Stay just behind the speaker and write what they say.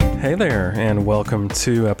Hey there, and welcome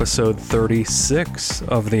to episode 36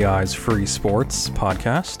 of the Eyes Free Sports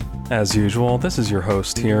podcast. As usual, this is your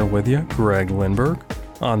host here with you, Greg Lindberg.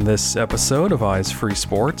 On this episode of Eyes Free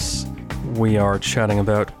Sports, we are chatting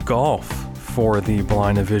about golf for the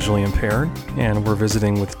blind and visually impaired, and we're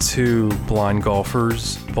visiting with two blind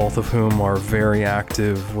golfers, both of whom are very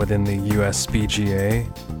active within the USBGA,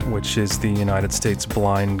 which is the United States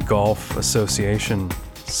Blind Golf Association.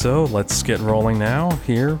 So let's get rolling now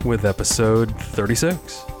here with episode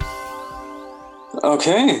 36.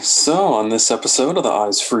 Okay, so on this episode of the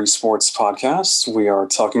Eyes Free Sports podcast, we are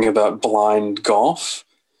talking about blind golf.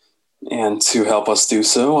 And to help us do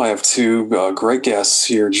so, I have two great guests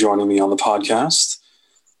here joining me on the podcast.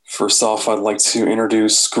 First off, I'd like to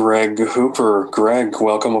introduce Greg Hooper. Greg,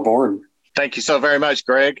 welcome aboard. Thank you so very much,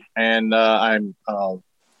 Greg. And I'm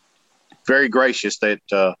very gracious that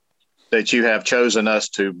you have chosen us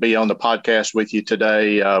to be on the podcast with you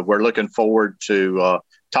today. We're looking forward to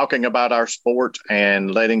talking about our sport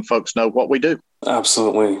and letting folks know what we do.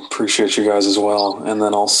 Absolutely. Appreciate you guys as well. And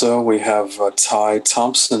then also we have Ty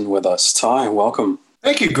Thompson with us. Ty, welcome.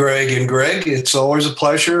 Thank you, Greg. And Greg, it's always a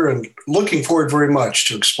pleasure and looking forward very much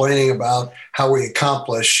to explaining about how we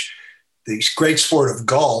accomplish the great sport of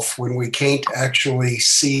golf when we can't actually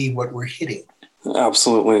see what we're hitting.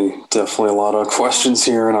 Absolutely. Definitely a lot of questions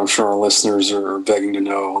here, and I'm sure our listeners are begging to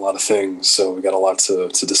know a lot of things, so we got a lot to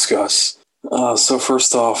discuss. So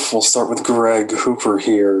first off, we'll start with Greg Hooper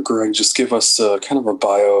here. Greg, just give us kind of a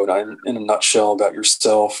bio in a nutshell about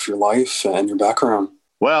yourself, your life, and your background.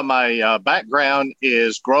 Well, my background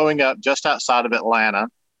is growing up just outside of Atlanta,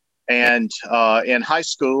 and in high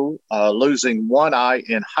school, losing one eye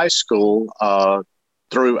in high school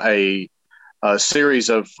through a series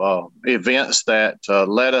of events that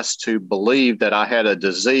led us to believe that I had a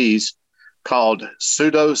disease called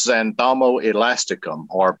pseudoxanthoma elasticum,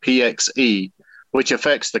 or PXE, which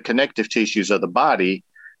affects the connective tissues of the body.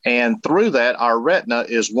 And through that, our retina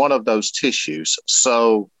is one of those tissues.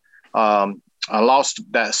 So I lost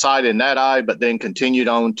that sight in that eye, but then continued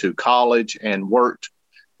on to college and worked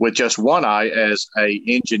with just one eye as an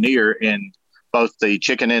engineer in both the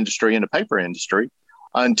chicken industry and the paper industry,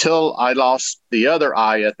 until I lost the other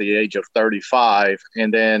eye at the age of 35.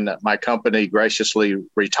 And then my company graciously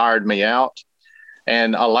retired me out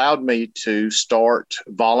and allowed me to start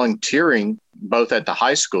volunteering both at the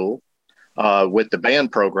high school with the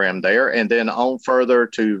band program there, and then on further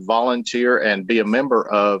to volunteer and be a member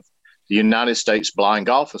of the United States Blind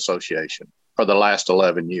Golf Association for the last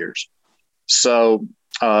 11 years. So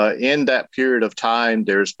in that period of time,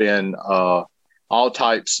 there's been all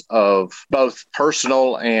types of both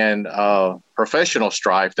personal and professional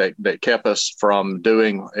strife that kept us from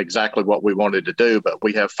doing exactly what we wanted to do. But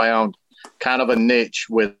we have found kind of a niche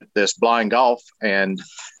with this blind golf, and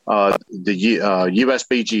the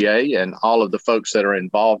USBGA and all of the folks that are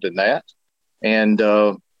involved in that. And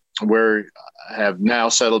we have now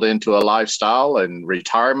settled into a lifestyle and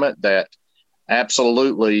retirement that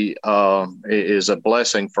absolutely is a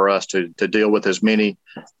blessing for us to deal with as many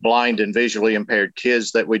blind and visually impaired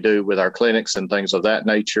kids that we do with our clinics and things of that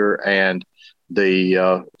nature, and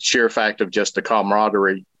the sheer fact of just the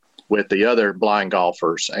camaraderie with the other blind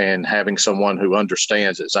golfers and having someone who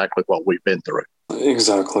understands exactly what we've been through.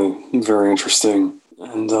 Exactly. Very interesting.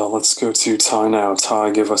 And let's go to Ty now.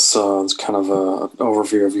 Ty, give us kind of an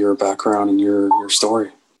overview of your background and your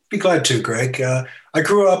story. Be glad to, Greg. I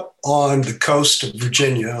grew up on the coast of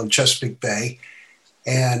Virginia on Chesapeake Bay.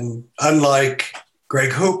 And unlike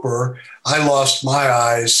Greg Hooper, I lost my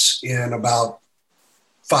eyes in about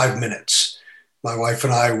 5 minutes. My wife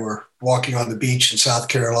and I were walking on the beach in South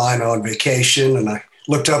Carolina on vacation, and I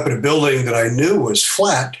looked up at a building that I knew was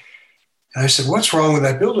flat. And I said, "What's wrong with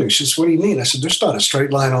that building?" She said, "What do you mean?" I said, "There's not a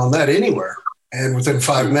straight line on that anywhere." And within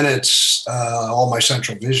 5 minutes, all my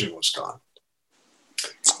central vision was gone.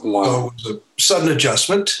 Wow. So it was a sudden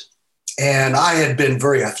adjustment, and I had been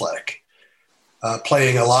very athletic,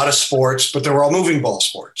 playing a lot of sports, but they were all moving ball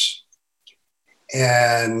sports.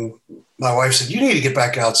 And my wife said, "You need to get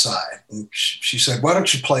back outside." And she said, "Why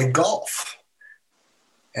don't you play golf?"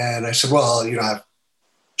 And I said, "Well, I've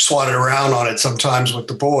swatted around on it sometimes with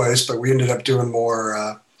the boys, but we ended up doing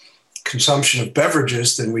more consumption of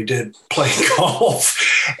beverages than we did playing golf."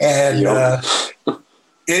 And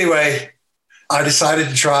anyway, I decided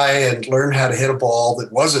to try and learn how to hit a ball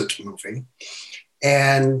that wasn't moving,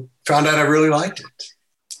 and found out I really liked it,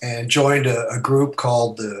 and joined a group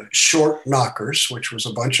called the Short Knockers, which was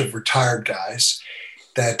a bunch of retired guys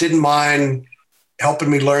that didn't mind helping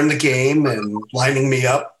me learn the game and lining me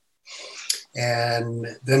up.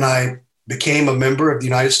 And then I became a member of the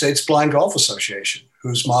United States Blind Golf Association,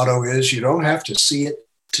 whose motto is, you don't have to see it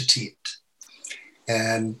to tee it.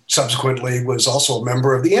 And subsequently was also a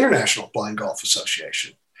member of the International Blind Golf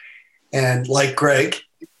Association. And like Greg,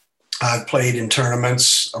 I've played in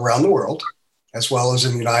tournaments around the world, as well as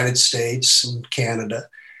in the United States and Canada.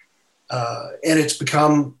 And it's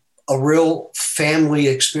become a real family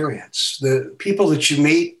experience. The people that you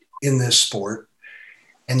meet in this sport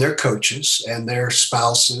and their coaches and their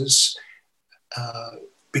spouses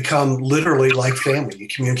become literally like family. You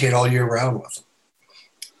communicate all year round with them.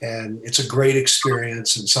 And it's a great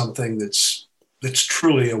experience and something that's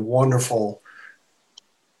truly a wonderful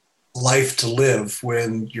life to live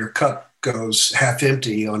when your cup goes half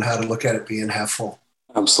empty on how to look at it being half full.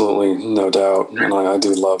 Absolutely, no doubt. And I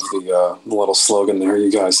do love the little slogan there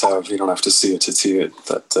you guys have, you don't have to see it to tee it.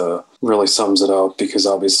 That really sums it up, because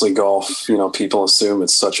obviously golf, people assume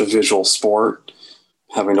it's such a visual sport,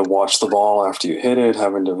 having to watch the ball after you hit it,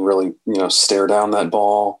 having to really, stare down that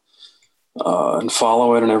ball. And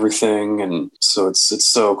follow it and everything. And so it's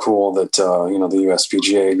so cool that, the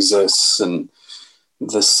USPGA exists. And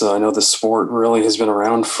this, I know this sport really has been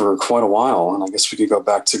around for quite a while. And I guess we could go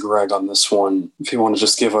back to Greg on this one. If you want to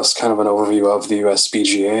just give us kind of an overview of the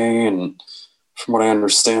USPGA. And from what I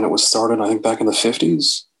understand, it was started, I think, back in the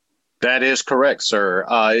 50s. That is correct, sir.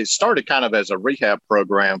 It started kind of as a rehab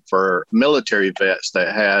program for military vets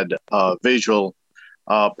that had visual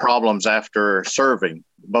problems after serving,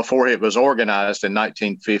 before it was organized in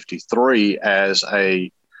 1953 as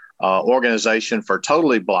a organization for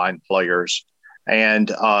totally blind players.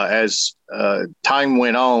 And as time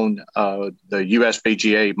went on, the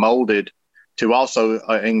USPGA molded to also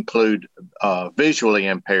include visually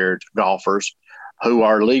impaired golfers who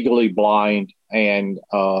are legally blind and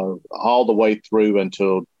all the way through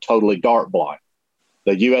until totally dark blind.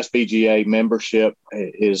 The USPGA membership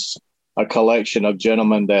is a collection of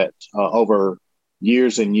gentlemen that over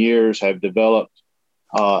years and years have developed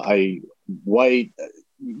a way.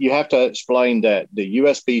 You have to explain that the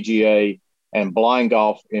USPGA and blind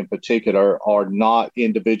golf in particular are not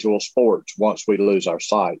individual sports. Once we lose our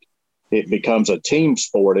sight, it becomes a team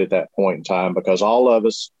sport at that point in time, because all of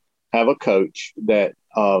us have a coach that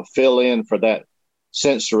fill in for that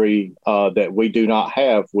sensory that we do not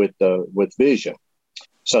have with vision.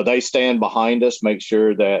 So they stand behind us, make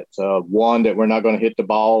sure that, one, that we're not going to hit the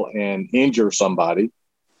ball and injure somebody,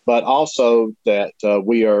 but also that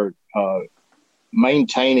we are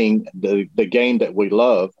maintaining the game that we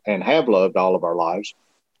love and have loved all of our lives,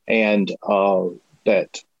 and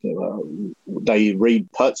that they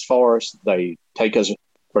read putts for us. They take us,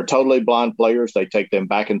 for totally blind players, they take them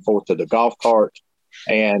back and forth to the golf cart.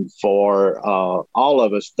 And for all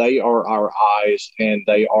of us, they are our eyes and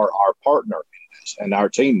they are our partner and our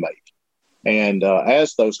teammate. And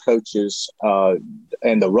as those coaches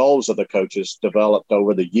and the roles of the coaches developed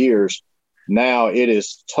over the years, now it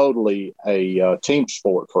is totally a team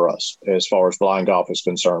sport for us as far as blind golf is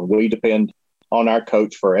concerned. We depend on our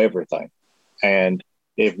coach for everything. And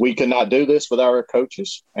if we cannot do this with our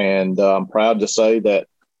coaches, and I'm proud to say that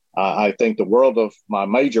I think the world of my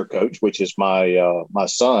major coach, which is my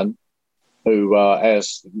son, who,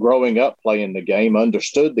 as growing up playing the game,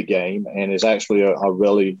 understood the game and is actually a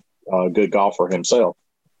really good golfer himself.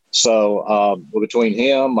 So between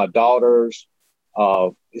him, my daughters,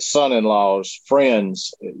 son-in-laws,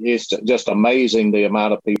 friends, it's just amazing the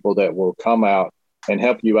amount of people that will come out and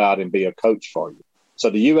help you out and be a coach for you. So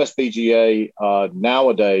the USPGA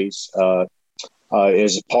nowadays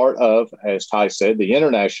is part of, as Ty said, the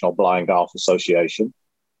International Blind Golf Association.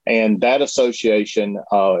 And that association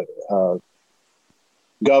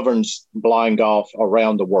governs blind golf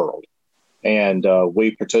around the world. And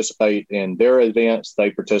we participate in their events.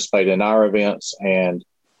 They participate in our events. And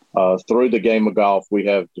through the game of golf, we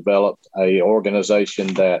have developed a organization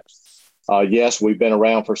that, yes, we've been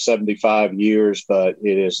around for 75 years, but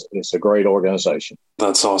it's a great organization.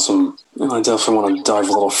 That's awesome. I definitely want to dive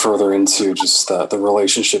a little further into just the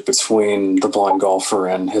relationship between the blind golfer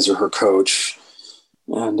and his or her coach.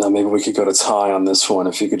 And maybe we could go to Ty on this one.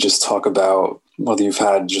 If you could just talk about whether you've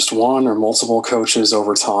had just one or multiple coaches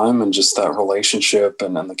over time and just that relationship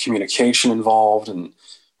and the communication involved and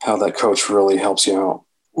how that coach really helps you out.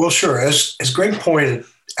 Well, sure. As Greg pointed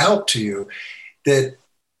out to you, that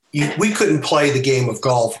we couldn't play the game of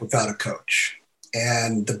golf without a coach.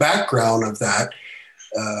 And the background of that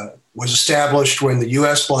was established when the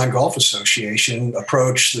U.S. Blind Golf Association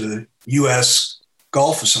approached the U.S.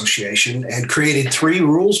 Golf Association and created 3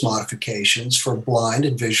 rules modifications for blind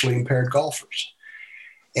and visually impaired golfers.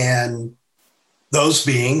 And those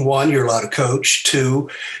being, 1, you're allowed to coach. 2,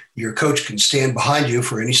 your coach can stand behind you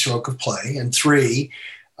for any stroke of play. And 3,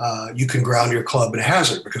 you can ground your club in a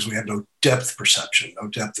hazard because we have no depth perception, no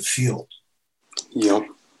depth of field. Yep.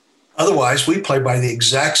 Otherwise, we play by the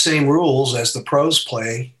exact same rules as the pros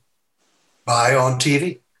play by on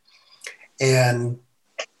TV. And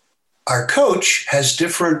our coach has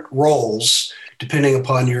different roles depending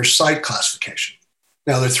upon your site classification.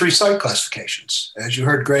 Now, there are 3 site classifications. As you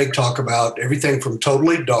heard Greg talk about, everything from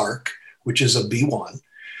totally dark, which is a B1,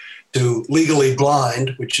 to legally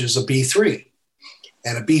blind, which is a B3.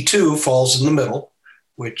 And a B2 falls in the middle,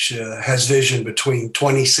 which has vision between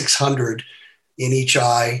 2600 in each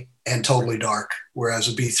eye and totally dark, whereas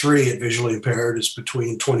a B3 at visually impaired is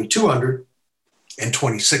between 2200 and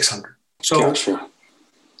 2600. So Gotcha.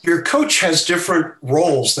 Your coach has different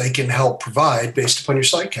roles they can help provide based upon your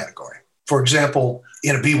site category. For example,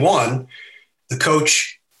 in a B1, the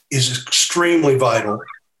coach is extremely vital.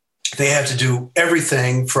 They have to do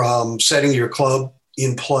everything from setting your club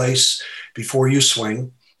in place before you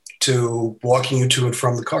swing to walking you to and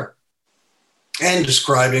from the cart and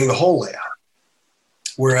describing the whole layout.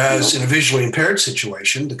 Whereas in a visually impaired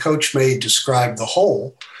situation, the coach may describe the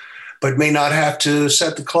hole, but may not have to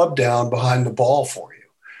set the club down behind the ball for you.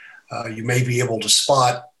 You may be able to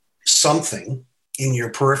spot something in your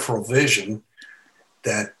peripheral vision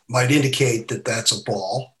that might indicate that that's a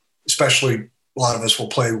ball, especially a lot of us will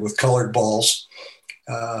play with colored balls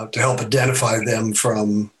to help identify them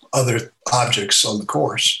from other objects on the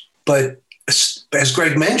course. But as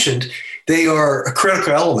Greg mentioned, they are a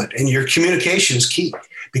critical element, and your communication is key,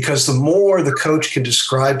 because the more the coach can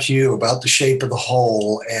describe to you about the shape of the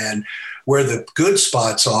hole and where the good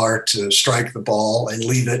spots are to strike the ball and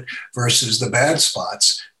leave it versus the bad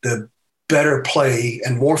spots, the better play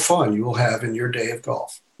and more fun you will have in your day of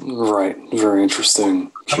golf. Right. Very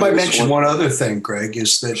interesting. I might mention one other thing, Greg,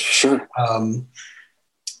 is that Sure.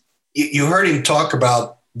 You heard him talk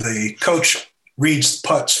about the coach reads the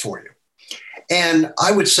putts for you. And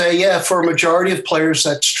I would say, yeah, for a majority of players,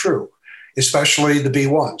 that's true, especially the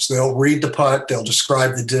B1s. They'll read the putt, they'll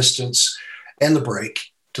describe the distance and the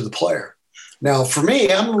break to the player. Now, for me,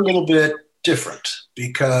 I'm a little bit different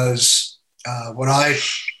because when I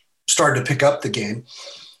started to pick up the game,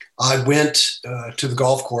 I went to the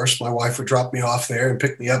golf course. My wife would drop me off there and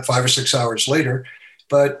pick me up 5 or 6 hours later,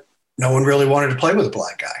 but no one really wanted to play with a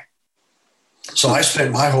blind guy. So I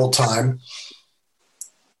spent my whole time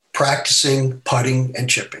practicing putting and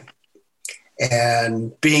chipping.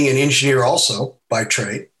 And being an engineer also by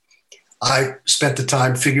trade, I spent the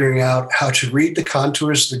time figuring out how to read the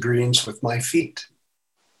contours of the greens with my feet.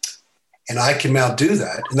 And I can now do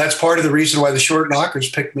that. And that's part of the reason why the short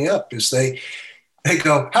knockers pick me up, is they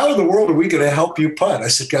go, how in the world are we going to help you putt? I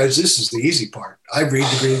said, guys, this is the easy part. I read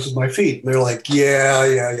the greens with my feet. And they're like,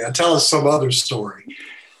 yeah. Tell us some other story.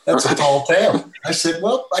 That's a tall tale. I said,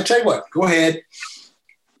 well, I tell you what, go ahead.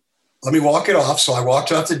 Let me walk it off. So I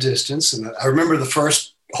walked off the distance. And I remember the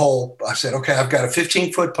first hole, I said, okay, I've got a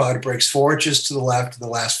 15-foot putt. It breaks 4 inches to the left of the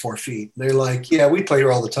last 4 feet. And they're like, yeah, we play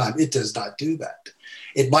here all the time. It does not do that.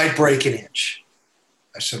 It might break an inch.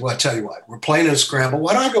 I said, well, I tell you what, we're playing in a scramble.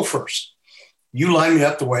 Why don't I go first? You line me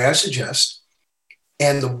up the way I suggest.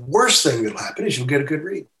 And the worst thing that'll happen is you'll get a good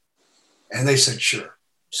read. And they said, sure.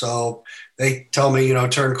 So they tell me,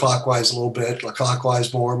 turn clockwise a little bit,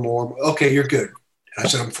 clockwise more and more. Okay, you're good. And I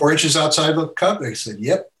said, I'm 4 inches outside the cup. They said,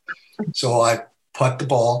 yep. So I putt the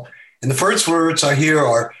ball. And the first words I hear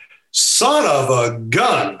are, son of a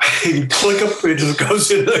gun. You click up, it just goes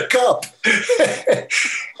into the cup.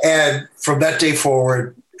 And from that day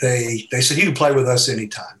forward, they said, you can play with us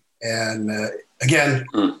anytime. And again,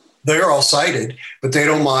 they're all sighted, but they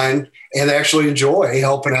don't mind and actually enjoy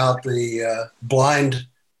helping out the blind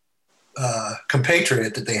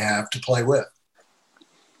compatriot that they have to play with.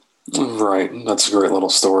 Right. That's a great little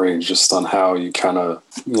story just on how you kind of,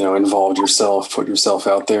 involved yourself, put yourself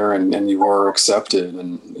out there and you were accepted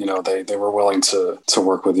and, they were willing to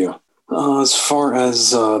work with you. As far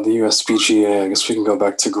as the USPGA, I guess we can go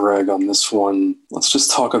back to Greg on this one. Let's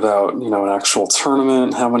just talk about, an actual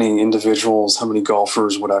tournament, how many individuals, how many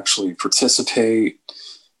golfers would actually participate,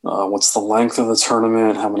 what's the length of the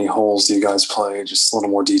tournament, how many holes do you guys play, just a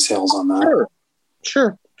little more details on that.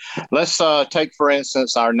 Sure. Let's take, for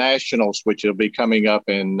instance, our Nationals, which will be coming up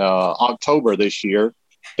in October this year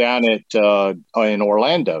down at in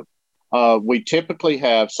Orlando. We typically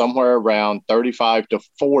have somewhere around 35 to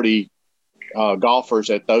 40 golfers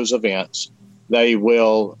at those events. They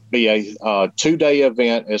will be a 2-day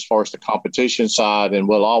event as far as the competition side, and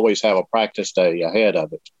we'll always have a practice day ahead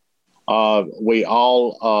of it. We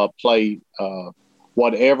all play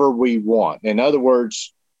whatever we want. In other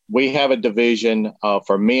words, we have a division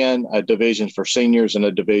for men, a division for seniors, and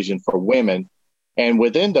a division for women. And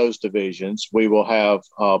within those divisions, we will have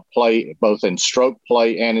play both in stroke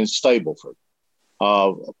play and in Stableford.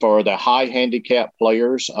 For the high handicap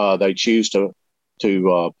players, they choose to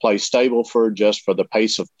play Stableford just for the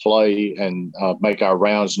pace of play and make our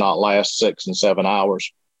rounds not last 6 and 7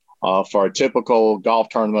 hours. For a typical golf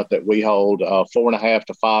tournament that we hold, 4.5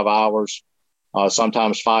 to 5 hours,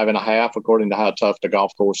 sometimes 5.5, according to how tough the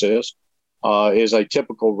golf course is a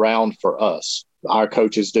typical round for us. Our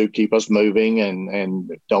coaches do keep us moving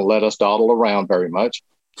and don't let us dawdle around very much.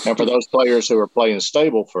 And for those players who are playing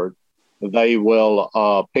Stableford, they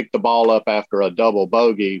will pick the ball up after a double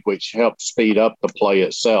bogey, which helps speed up the play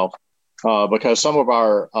itself. Because some of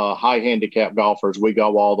our high handicap golfers, we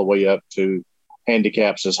go all the way up to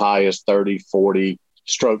handicaps as high as 30, 40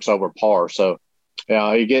 strokes over par. So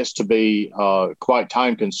it gets to be quite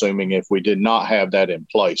time consuming if we did not have that in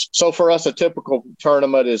place. So for us, a typical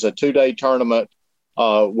tournament is a 2-day tournament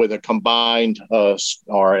with a combined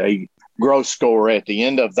or a gross score at the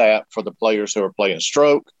end of that for the players who are playing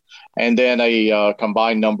stroke, and then a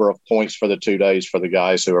combined number of points for the 2 days for the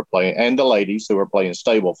guys who are playing and the ladies who are playing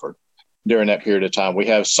Stableford during that period of time. We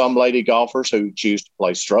have some lady golfers who choose to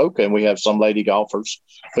play stroke, and we have some lady golfers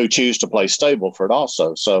who choose to play Stableford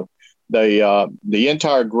also. So the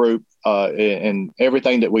entire group and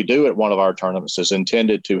everything that we do at one of our tournaments is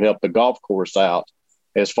intended to help the golf course out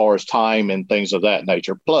as far as time and things of that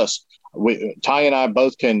nature. Plus, Ty and I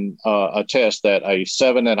both can attest that a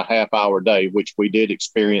 7.5-hour day, which we did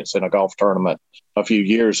experience in a golf tournament a few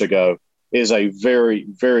years ago, is a very,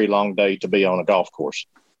 very long day to be on a golf course.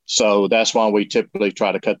 So that's why we typically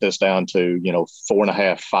try to cut this down to,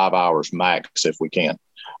 4.5, 5 hours max if we can.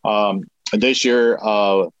 This year,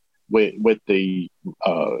 with the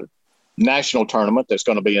national tournament that's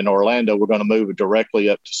going to be in Orlando, we're going to move directly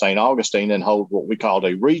up to St. Augustine and hold what we call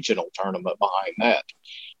a regional tournament behind that.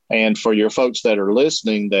 And for your folks that are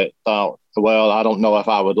listening that thought, well, I don't know if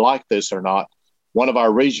I would like this or not, one of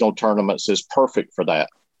our regional tournaments is perfect for that.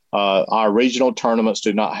 Our regional tournaments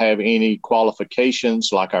do not have any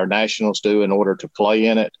qualifications like our nationals do in order to play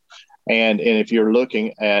in it. And if you're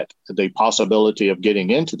looking at the possibility of getting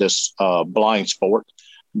into this blind sport,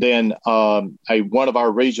 then one of our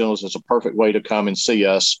regionals is a perfect way to come and see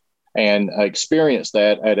us and experience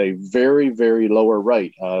that at a very, very lower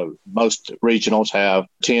rate. Most regionals have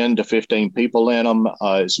 10 to 15 people in them.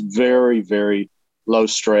 It's very, very low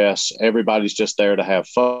stress. Everybody's just there to have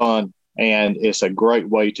fun. And it's a great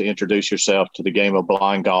way to introduce yourself to the game of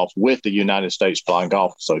blind golf with the United States Blind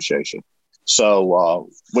Golf Association. So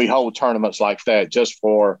we hold tournaments like that just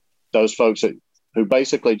for those folks who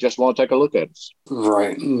basically just want to take a look at us.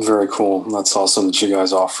 Right. Very cool. That's awesome that you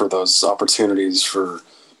guys offer those opportunities for,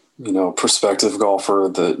 prospective golfer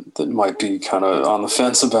that might be kind of on the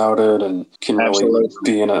fence about it and can really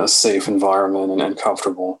be in a safe environment and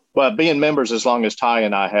comfortable. Well, being members as long as Ty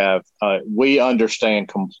and I have, we understand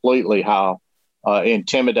completely how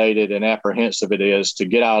intimidated and apprehensive it is to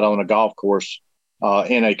get out on a golf course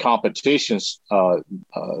in a competition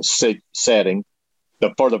setting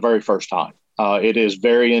for the very first time. It is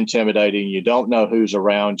very intimidating. You don't know who's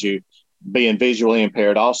around you. Being visually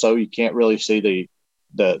impaired, also, you can't really see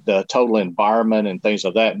the total environment and things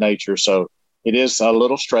of that nature. So it is a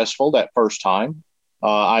little stressful that first time.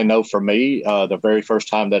 I know for me, the very first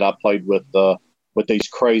time that I played with these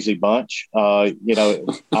crazy bunch, I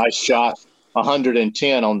shot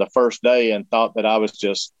 110 on the first day and thought that I was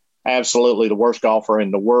just absolutely the worst golfer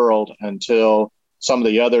in the world until some of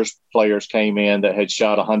the other players came in that had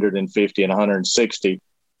shot 150 and 160.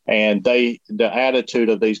 And the attitude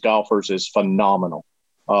of these golfers is phenomenal.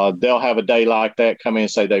 They'll have a day like that, come in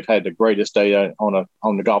and say they've had the greatest day on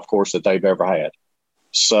the golf course that they've ever had.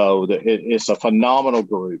 So it's a phenomenal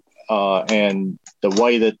group. And the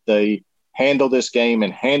way that they handle this game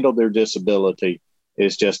and handle their disability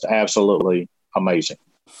is just absolutely amazing.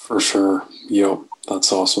 For sure. Yep.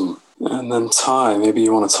 That's awesome. And then Ty, maybe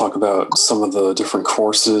you want to talk about some of the different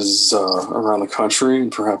courses around the country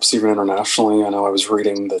and perhaps even internationally. I know I was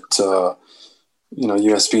reading that,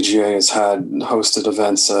 USPGA has hosted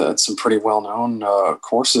events at some pretty well-known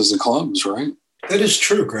courses and clubs, right? That is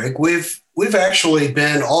true, Greg. We've actually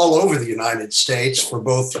been all over the United States for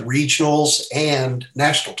both regionals and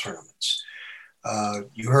national tournaments.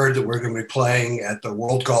 You heard that we're going to be playing at the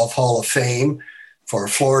World Golf Hall of Fame for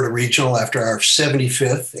Florida Regional after our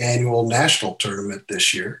 75th annual national tournament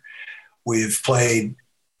this year. We've played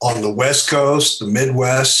on the West Coast, the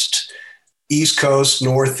Midwest, East Coast,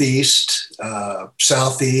 Northeast,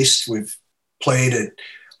 Southeast. We've played at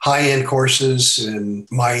high-end courses in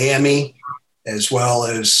Miami, as well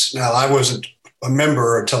as, now I wasn't a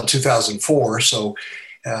member until 2004, so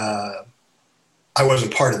I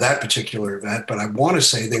wasn't part of that particular event, but I want to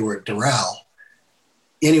say they were at Doral.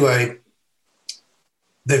 Anyway,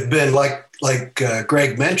 they've been, like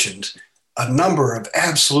Greg mentioned, a number of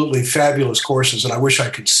absolutely fabulous courses, and I wish I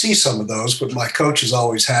could see some of those, but my coach is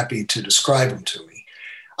always happy to describe them to me.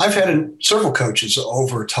 I've had several coaches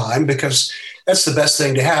over time because that's the best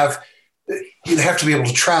thing to have. You have to be able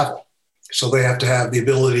to travel. So they have to have the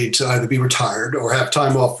ability to either be retired or have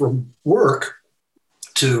time off from work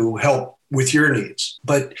to help with your needs.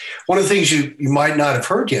 But one of the things you might not have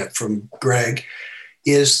heard yet from Greg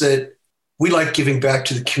is that we like giving back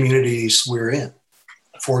to the communities we're in.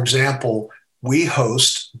 For example, we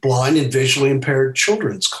host blind and visually impaired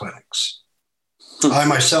children's clinics. I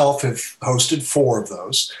myself have hosted 4 of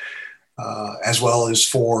those, as well as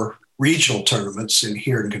 4 regional tournaments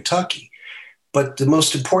here in Kentucky. But the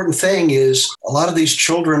most important thing is a lot of these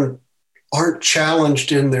children aren't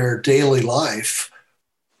challenged in their daily life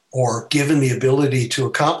or given the ability to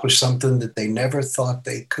accomplish something that they never thought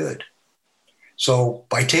they could. So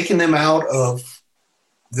by taking them out of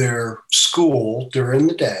their school during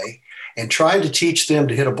the day and trying to teach them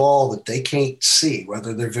to hit a ball that they can't see,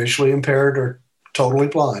 whether they're visually impaired or totally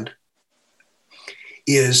blind,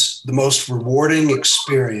 is the most rewarding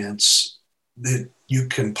experience that you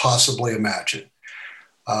can possibly imagine.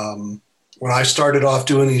 When I started off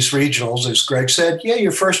doing these regionals, as Greg said,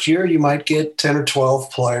 your first year you might get 10 or 12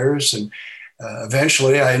 players, and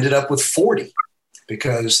eventually I ended up with 40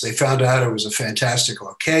 because they found out it was a fantastic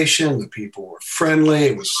location, the people were friendly,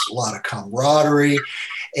 it was a lot of camaraderie,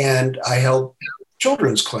 and I held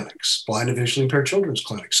children's clinics, blind and visually impaired children's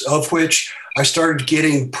clinics, of which I started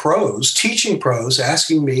getting pros, teaching pros,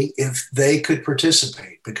 asking me if they could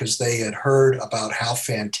participate because they had heard about how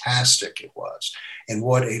fantastic it was and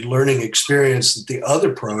what a learning experience that the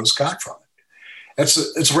other pros got from it.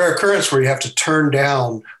 It's a rare occurrence where you have to turn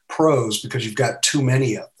down pros because you've got too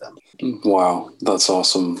many of them. Wow, that's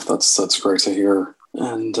awesome. That's great to hear.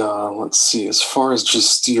 And let's see, as far as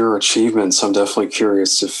just your achievements, I'm definitely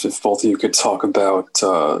curious if both of you could talk about,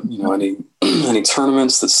 any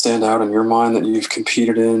tournaments that stand out in your mind that you've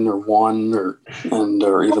competed in or won, or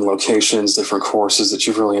even locations, different courses that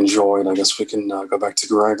you've really enjoyed. I guess we can go back to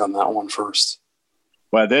Greg on that one first.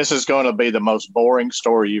 Well, this is going to be the most boring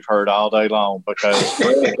story you've heard all day long because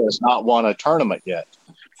Greg has not won a tournament yet.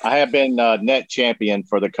 I have been net champion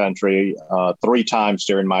for the country 3 times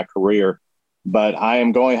during my career. But I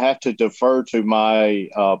am going to have to defer to my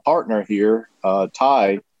partner here,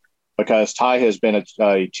 Ty, because Ty has been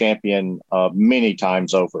a champion many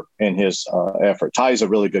times over in his effort. Ty's a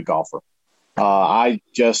really good golfer. I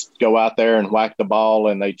just go out there and whack the ball,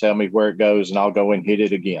 and they tell me where it goes, and I'll go and hit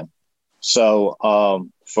it again. So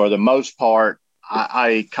for the most part,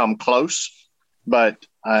 I come close, but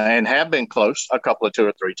and have been close a couple of 2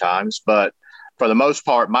 or 3 times, but for the most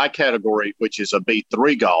part, my category, which is a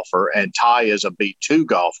B3 golfer, and Ty is a B2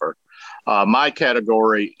 golfer, my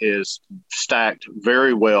category is stacked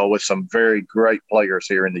very well with some very great players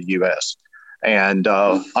here in the U.S. And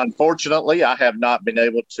unfortunately, I have not been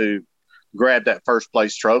able to grab that first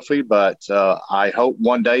place trophy, but I hope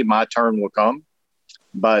one day my turn will come.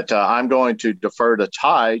 But I'm going to defer to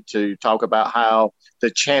Ty to talk about how the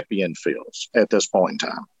champion feels at this point in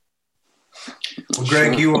time. Well,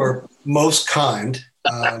 Greg, you are most kind,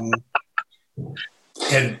 and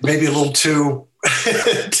maybe a little too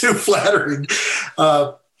flattering.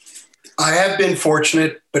 I have been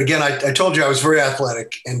fortunate, but again, I told you I was very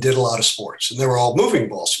athletic and did a lot of sports, and they were all moving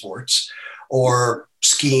ball sports, or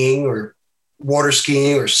skiing, or water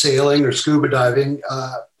skiing, or sailing, or scuba diving.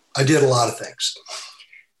 I did a lot of things.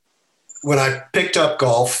 When I picked up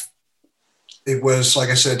golf, it was, like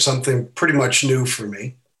I said, something pretty much new for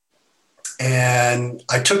me. And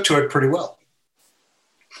I took to it pretty well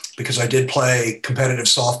because I did play competitive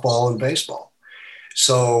softball and baseball.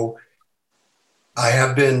 So I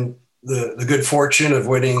have been the good fortune of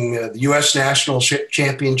winning the U.S. National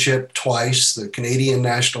Championship twice, the Canadian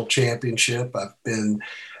National Championship. I've been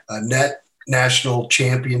a net national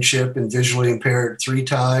championship in visually impaired 3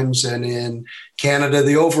 times, and in Canada,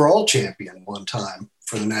 the overall champion 1 time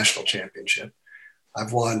for the national championship.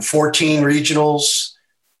 I've won 14 regionals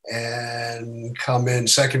and come in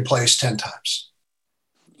second place 10 times.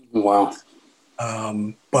 Wow.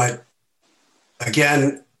 But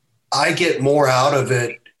again, I get more out of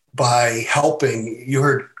it by helping. You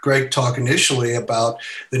heard Greg talk initially about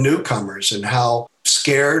the newcomers and how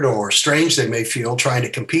scared or strange they may feel trying to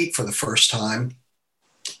compete for the first time.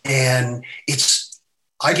 And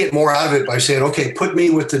I get more out of it by saying, okay, put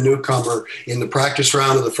me with the newcomer in the practice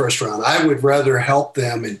round or the first round. I would rather help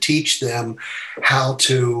them and teach them how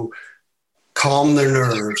to calm their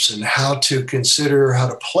nerves and how to consider how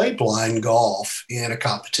to play blind golf in a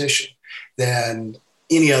competition than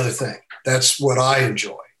any other thing. That's what I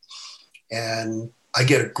enjoy. And I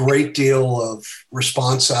get a great deal of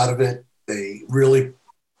response out of it. They really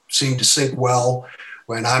seem to sync well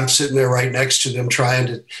when I'm sitting there right next to them trying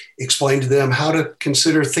to explain to them how to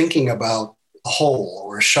consider thinking about a hole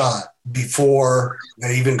or a shot before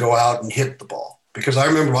they even go out and hit the ball. Because I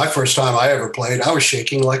remember my first time I ever played, I was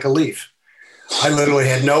shaking like a leaf. I literally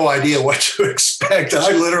had no idea what to expect.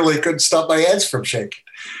 I literally couldn't stop my hands from shaking.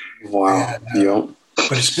 Wow. And,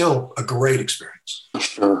 but it's still a great experience.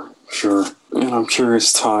 Sure. And I'm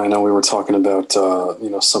curious, Ty, I know we were talking about,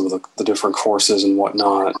 some of the different courses and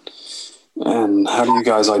whatnot. And how do you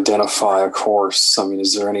guys identify a course? I mean,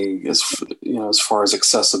 is there any, as far as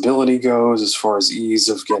accessibility goes, as far as ease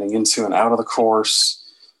of getting into and out of the course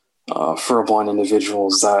for a blind individual,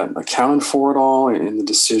 is that accounted for at all in the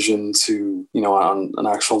decision to, on an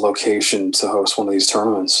actual location to host one of these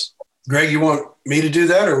tournaments? Greg, you want me to do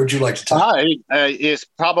that, or would you like to talk? It's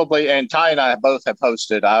probably, and Ty and I both have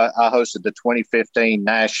hosted. I hosted the 2015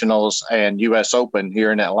 Nationals and U.S. Open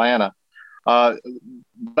here in Atlanta.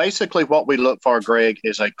 Basically, what we look for, Greg,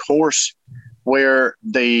 is a course where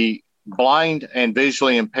the blind and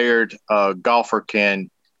visually impaired golfer can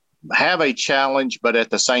have a challenge, but at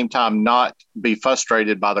the same time not be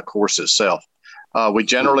frustrated by the course itself. We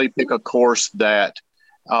generally pick a course that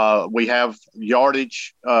we have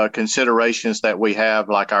yardage considerations that we have,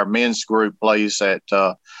 like our men's group plays at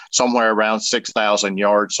somewhere around 6,000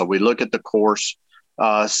 yards. So we look at the course,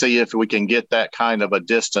 see if we can get that kind of a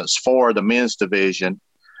distance for the men's division.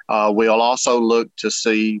 We'll also look to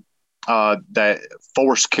see that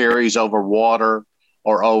force carries over water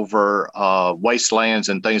or over wastelands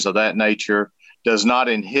and things of that nature does not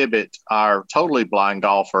inhibit our totally blind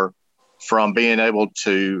golfer from being able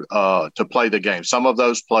to play the game. Some of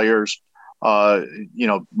those players,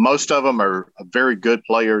 most of them are very good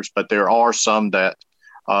players, but there are some that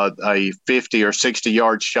a 50 or 60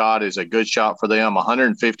 yard shot is a good shot for them.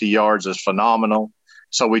 150 yards is phenomenal.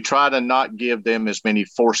 So we try to not give them as many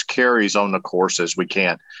forced carries on the course as we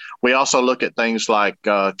can. We also look at things like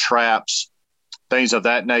traps, things of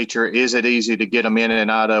that nature. Is it easy to get them in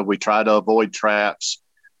and out of? We try to avoid traps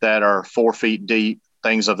that are 4 feet deep,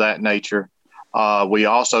 things of that nature. We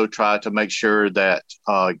also try to make sure that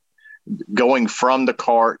going from the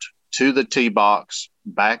cart to the tee box,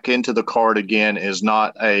 back into the cart again, is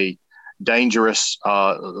not a dangerous,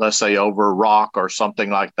 let's say, over rock or something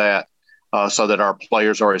like that, so that our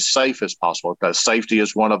players are as safe as possible, because safety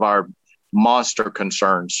is one of our monster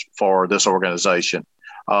concerns for this organization.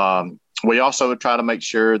 We also try to make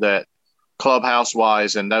sure that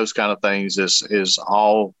clubhouse-wise and those kind of things is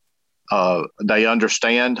all they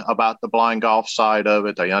understand about the blind golf side of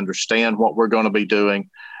it. They understand what we're going to be doing,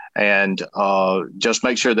 and just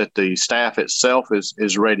make sure that the staff itself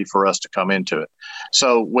is ready for us to come into it.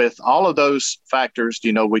 So with all of those factors,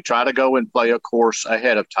 we try to go and play a course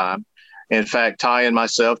ahead of time. In fact, Ty and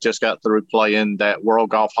myself just got through playing that World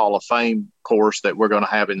Golf Hall of Fame course that we're going to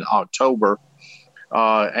have in October.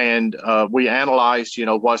 And we analyzed,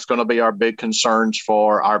 what's going to be our big concerns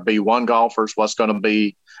for our B1 golfers, what's going to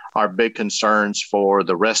be our big concerns for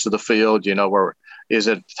the rest of the field. Where is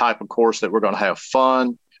it a type of course that we're going to have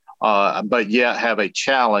fun, but yet have a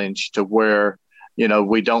challenge to where,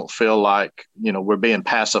 we don't feel like, we're being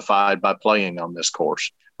pacified by playing on this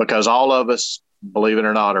course, because all of us, believe it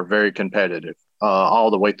or not, are very competitive all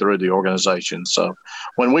the way through the organization. So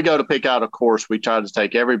when we go to pick out a course, we try to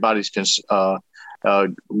take everybody's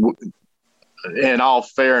in all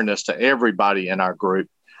fairness to everybody in our group,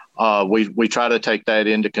 we try to take that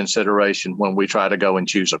into consideration when we try to go and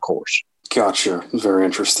choose a course. Gotcha. Very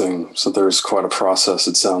interesting. So there's quite a process,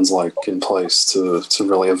 it sounds like, in place to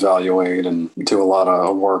really evaluate and do a lot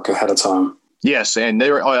of work ahead of time. Yes. And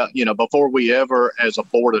there, before we ever, as a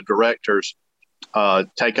board of directors,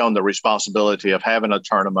 take on the responsibility of having a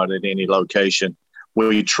tournament at any location,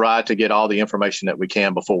 we try to get all the information that we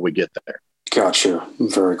can before we get there. Gotcha.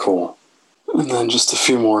 Very cool. And then just a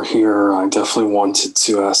few more here. I definitely wanted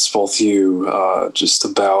to ask both you just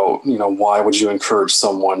about, why would you encourage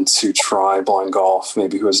someone to try blind golf,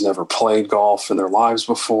 maybe who has never played golf in their lives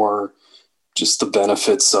before, just the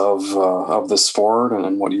benefits of the sport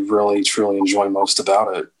and what you really, truly enjoy most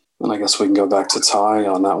about it. And I guess we can go back to Ty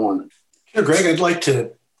on that one. Sure, Greg, I'd like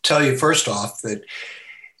to tell you first off that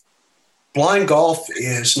blind golf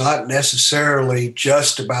is not necessarily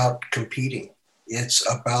just about competing. It's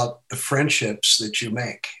about the friendships that you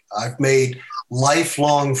make. I've made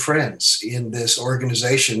lifelong friends in this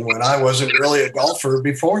organization when I wasn't really a golfer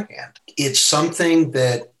beforehand. It's something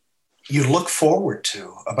that you look forward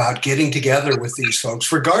to about getting together with these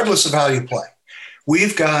folks, regardless of how you play.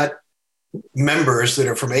 We've got members that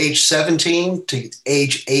are from age 17 to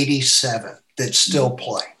age 87 that still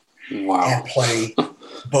play. Wow. And play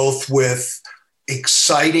both with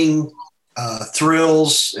exciting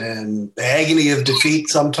thrills and the agony of defeat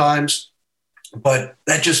sometimes. But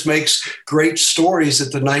that just makes great stories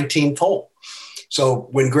at the 19th hole. So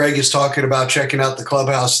when Greg is talking about checking out the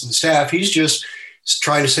clubhouse and the staff, he's just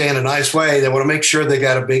trying to say in a nice way, they want to make sure they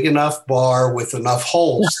got a big enough bar with enough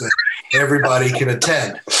holes that everybody can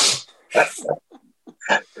attend.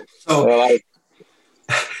 So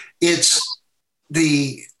it's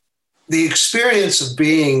the experience of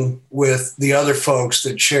being with the other folks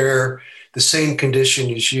that share the same condition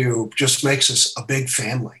as you just makes us a big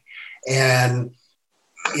family. And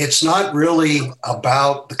it's not really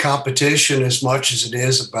about the competition as much as it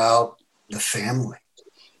is about the family.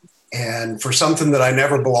 And for something that I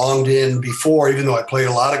never belonged in before, even though I played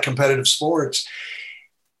a lot of competitive sports,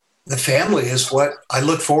 the family is what I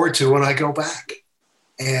look forward to when I go back.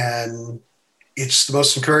 And it's the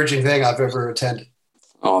most encouraging thing I've ever attended.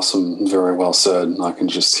 Awesome. Very well said. I can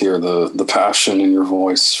just hear the passion in your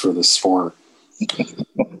voice for this sport.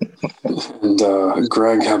 And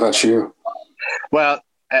Greg, how about you? Well,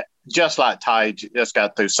 just like Ty just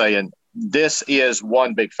got through saying, this is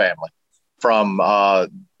one big family. From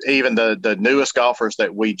even the newest golfers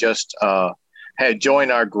that we just had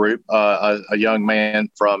joined our group, a young man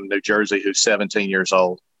from New Jersey who's 17 years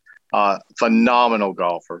old, phenomenal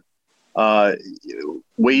golfer.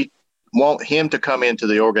 We want him to come into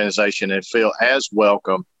the organization and feel as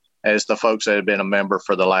welcome as the folks that have been a member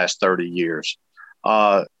for the last 30 years.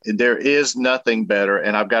 There is nothing better,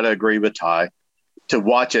 and I've got to agree with Ty, to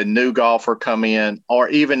watch a new golfer come in, or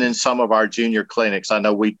even in some of our junior clinics. I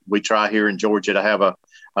know we try here in Georgia to have a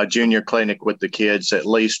junior clinic with the kids at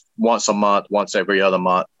least once a month, once every other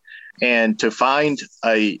month. And to find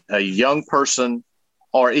a young person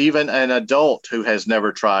or even an adult who has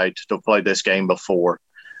never tried to play this game before,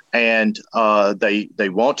 and they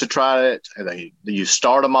want to try it, you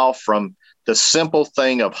start them off from the simple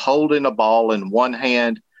thing of holding a ball in one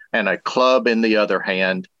hand and a club in the other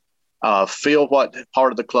hand. Feel what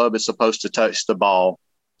part of the club is supposed to touch the ball.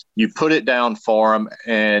 You put it down for them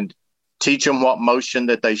and teach them what motion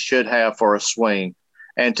that they should have for a swing,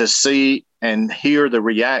 and to see and hear the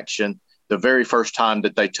reaction the very first time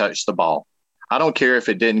that they touch the ball. I don't care if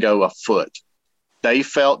it didn't go a foot. They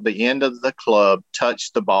felt the end of the club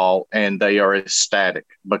touch the ball, and they are ecstatic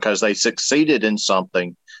because they succeeded in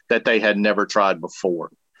something that they had never tried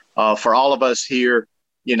before. For all of us here,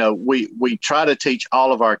 you know, we try to teach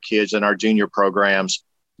all of our kids in our junior programs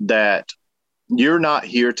that you're not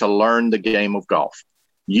here to learn the game of golf.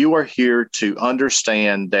 You are here to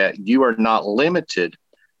understand that you are not limited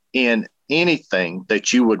in anything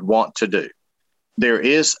that you would want to do. There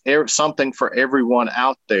is something for everyone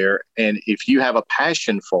out there. And if you have a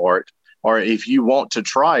passion for it, or if you want to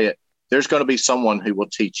try it, there's going to be someone who will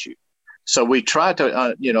teach you. So we try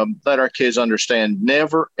to, let our kids understand,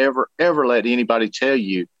 never, ever, ever let anybody tell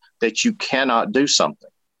you that you cannot do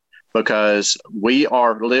something, because we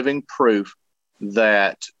are living proof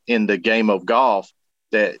that in the game of golf,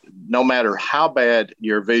 that no matter how bad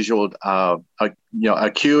your visual,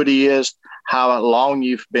 acuity is, how long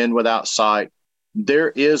you've been without sight, there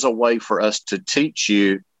is a way for us to teach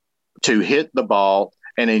you to hit the ball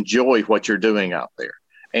and enjoy what you're doing out there.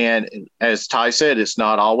 And as Ty said, it's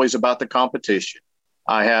not always about the competition.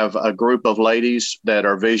 I have a group of ladies that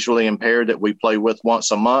are visually impaired that we play with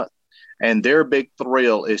once a month, and their big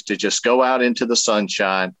thrill is to just go out into the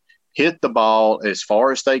sunshine, hit the ball as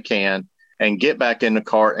far as they can, and get back in the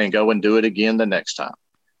cart and go and do it again the next time.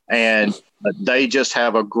 And they just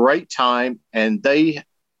have a great time, and they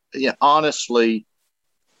honestly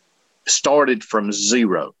started from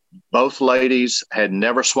zero. Both ladies had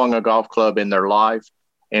never swung a golf club in their life.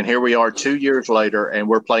 And here we are 2 years later, and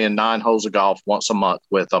we're playing 9 holes of golf once a month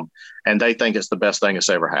with them. And they think it's the best thing that's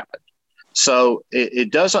ever happened. So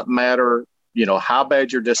it doesn't matter, how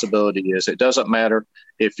bad your disability is. It doesn't matter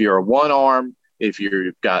if you're a one arm, if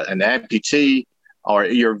you've got an amputee, or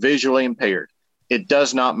you're visually impaired. It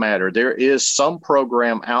does not matter. There is some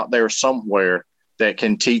program out there somewhere that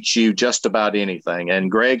can teach you just about anything. And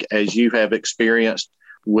Greg, as you have experienced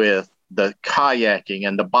with the kayaking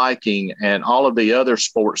and the biking and all of the other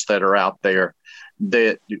sports that are out there,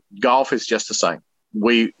 that golf is just the same.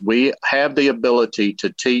 We have the ability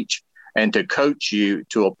to teach and to coach you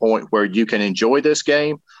to a point where you can enjoy this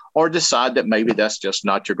game, or decide that maybe that's just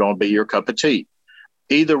not going to be your cup of tea.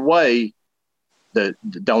 Either way,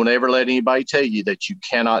 don't ever let anybody tell you that you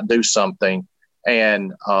cannot do something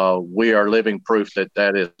And we are living proof that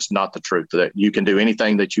that is not the truth, that you can do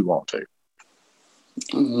anything that you want to.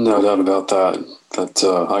 No doubt about that.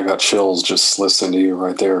 I got chills just listening to you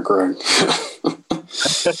right there, Greg.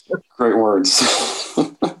 Great words.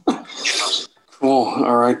 Cool.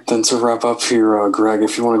 All right. Then to wrap up here, Greg,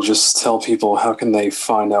 if you want to just tell people how can they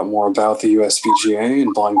find out more about the USPGA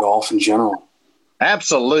and blind golf in general?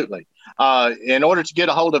 Absolutely. In order to get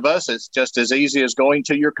a hold of us, it's just as easy as going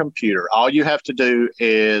to your computer. All you have to do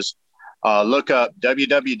is look up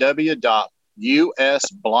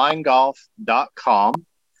www.usblindgolf.com.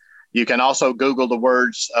 You can also Google the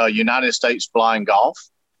words United States Blind Golf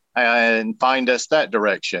and find us that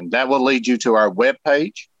direction. That will lead you to our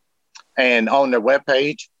webpage. And on the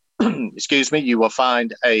webpage, you will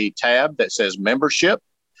find a tab that says membership.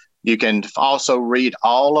 You can also read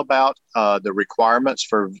all about the requirements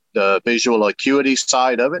for the visual acuity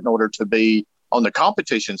side of it in order to be on the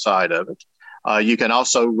competition side of it. You can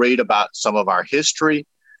also read about some of our history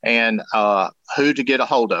and who to get a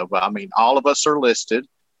hold of. I mean, all of us are listed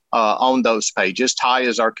on those pages. Ty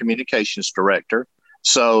is our communications director.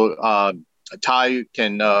 So Ty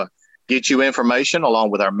can get you information along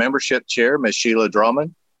with our membership chair, Ms. Sheila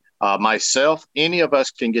Drummond, myself. Any of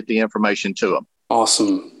us can get the information to them.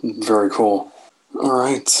 Awesome. Very cool. All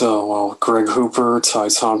right. Well, Greg Hooper, Ty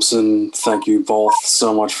Thompson, thank you both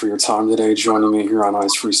so much for your time today joining me here on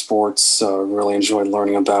Eyes Free Sports. Really enjoyed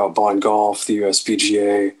learning about blind golf, the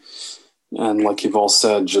USPGA, and like you've all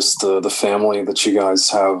said, just the family that you guys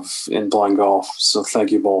have in blind golf. So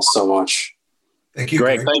thank you both so much. Thank you,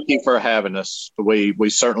 Greg. Greg. Thank you for having us. We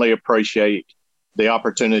certainly appreciate the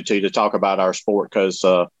opportunity to talk about our sport because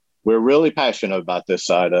we're really passionate about this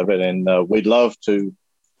side of it, and we'd love to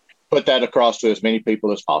put that across to as many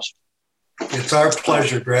people as possible. It's our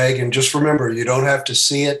pleasure, Greg. And just remember, you don't have to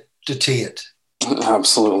see it to tee it.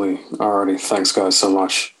 Absolutely. Alrighty. Thanks, guys, so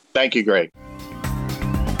much. Thank you, Greg.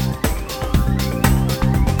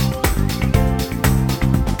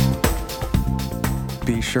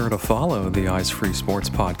 Be sure to follow the Eyes Free Sports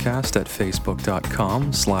podcast at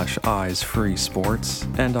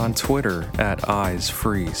facebook.com/eyesfreesports and on Twitter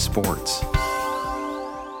 @eyesfreesports.